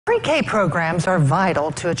Pre-K programs are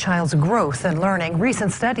vital to a child's growth and learning.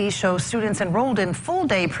 Recent studies show students enrolled in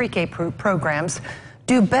full-day pre-K programs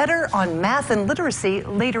do better on math and literacy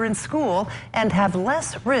later in school and have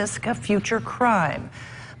less risk of future crime.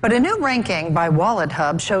 But a new ranking by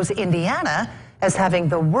WalletHub shows Indiana as having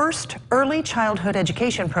the worst early childhood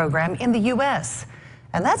education program in the U.S.,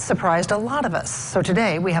 and that surprised a lot of us. So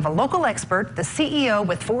today we have a local expert, the CEO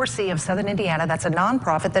with 4C of Southern Indiana. That's a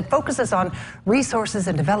nonprofit that focuses on resources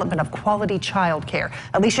and development of quality child care.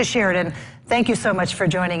 Alicia Sheridan, thank you so much for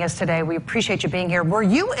joining us today. We appreciate you being here. Were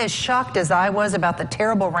you as shocked as I was about the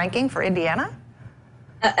terrible ranking for Indiana?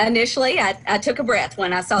 Initially, I took a breath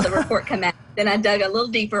when I saw the report come out. Then I dug a little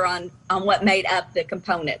deeper on what made up the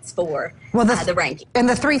components for the ranking. And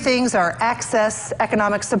the three things are access,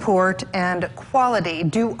 economic support, and quality.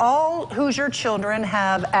 Do all Hoosier children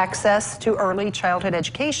have access to early childhood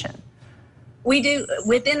education? We do.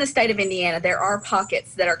 Within the state of Indiana, there are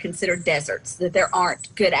pockets that are considered deserts, that there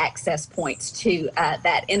aren't good access points to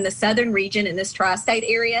that. In the southern region, in this tri-state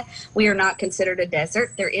area, we are not considered a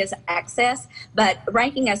desert. There is access, but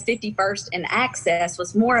ranking us 51st in access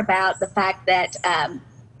was more about the fact that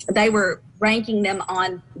they were ranking them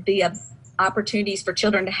on the opportunities for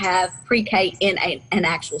children to have pre-K in an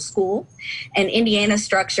actual school. And Indiana's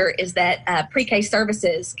structure is that pre-K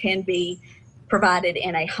services can be provided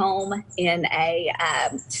in a home, in a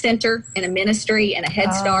center, in a ministry, in a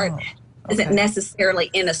Head Start, isn't necessarily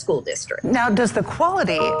in a school district. Now, does the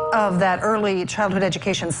quality of that early childhood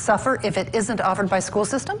education suffer if it isn't offered by school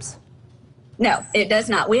systems? No, it does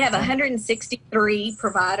not. We have 163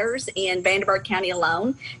 providers in Vanderburgh County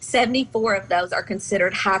alone. 74 of those are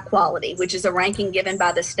considered high quality, which is a ranking given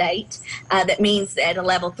by the state. That means that at a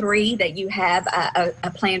level 3 that you have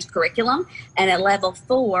a planned curriculum, and at level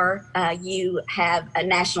 4 you have a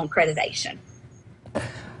national accreditation.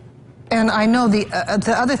 And I know the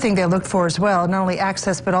other thing they look for as well, not only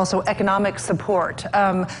access but also economic support.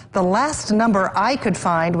 The last number I could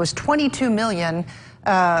find was $22 million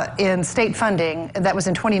in state funding. That was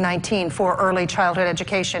in 2019 for early childhood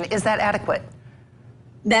education. Is that adequate?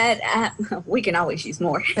 That we can always use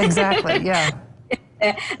more. Exactly, yeah.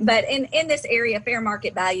 But in this area, fair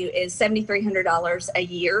market value is $7,300 a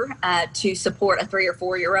year to support a 3 or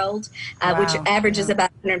 4 year old, which averages about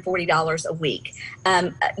 $140 a week.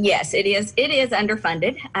 Yes, it is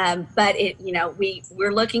underfunded, but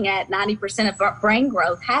we're looking at 90% of brain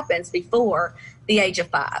growth happens before the age of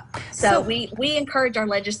 5. So we encourage our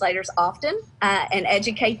legislators often and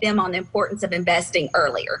educate them on the importance of investing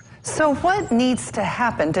earlier. So what needs to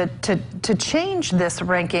happen to change this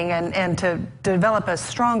ranking and to develop a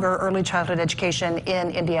stronger early childhood education in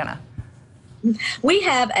Indiana? We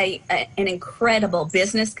have an incredible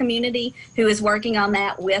business community who is working on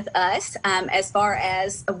that with us as far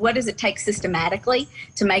as what does it take systematically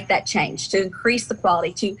to make that change, to increase the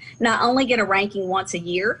quality, to not only get a ranking once a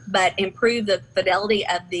year, but improve the fidelity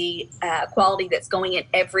of the quality that's going in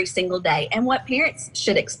every single day and what parents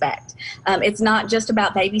should expect. It's not just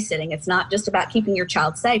about babysitting. It's not just about keeping your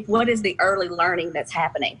child safe. What is the early learning that's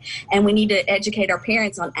happening? And we need to educate our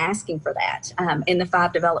parents on asking for that in the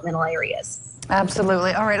 5 developmental areas.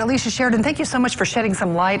 Absolutely. All right, Alicia Sheridan, thank you so much for shedding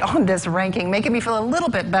some light on this ranking, making me feel a little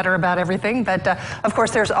bit better about everything. But of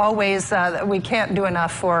course, there's always, we can't do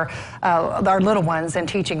enough for our little ones and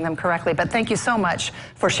teaching them correctly. But thank you so much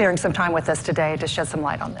for sharing some time with us today to shed some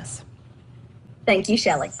light on this. Thank you,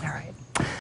 Shelley. All right.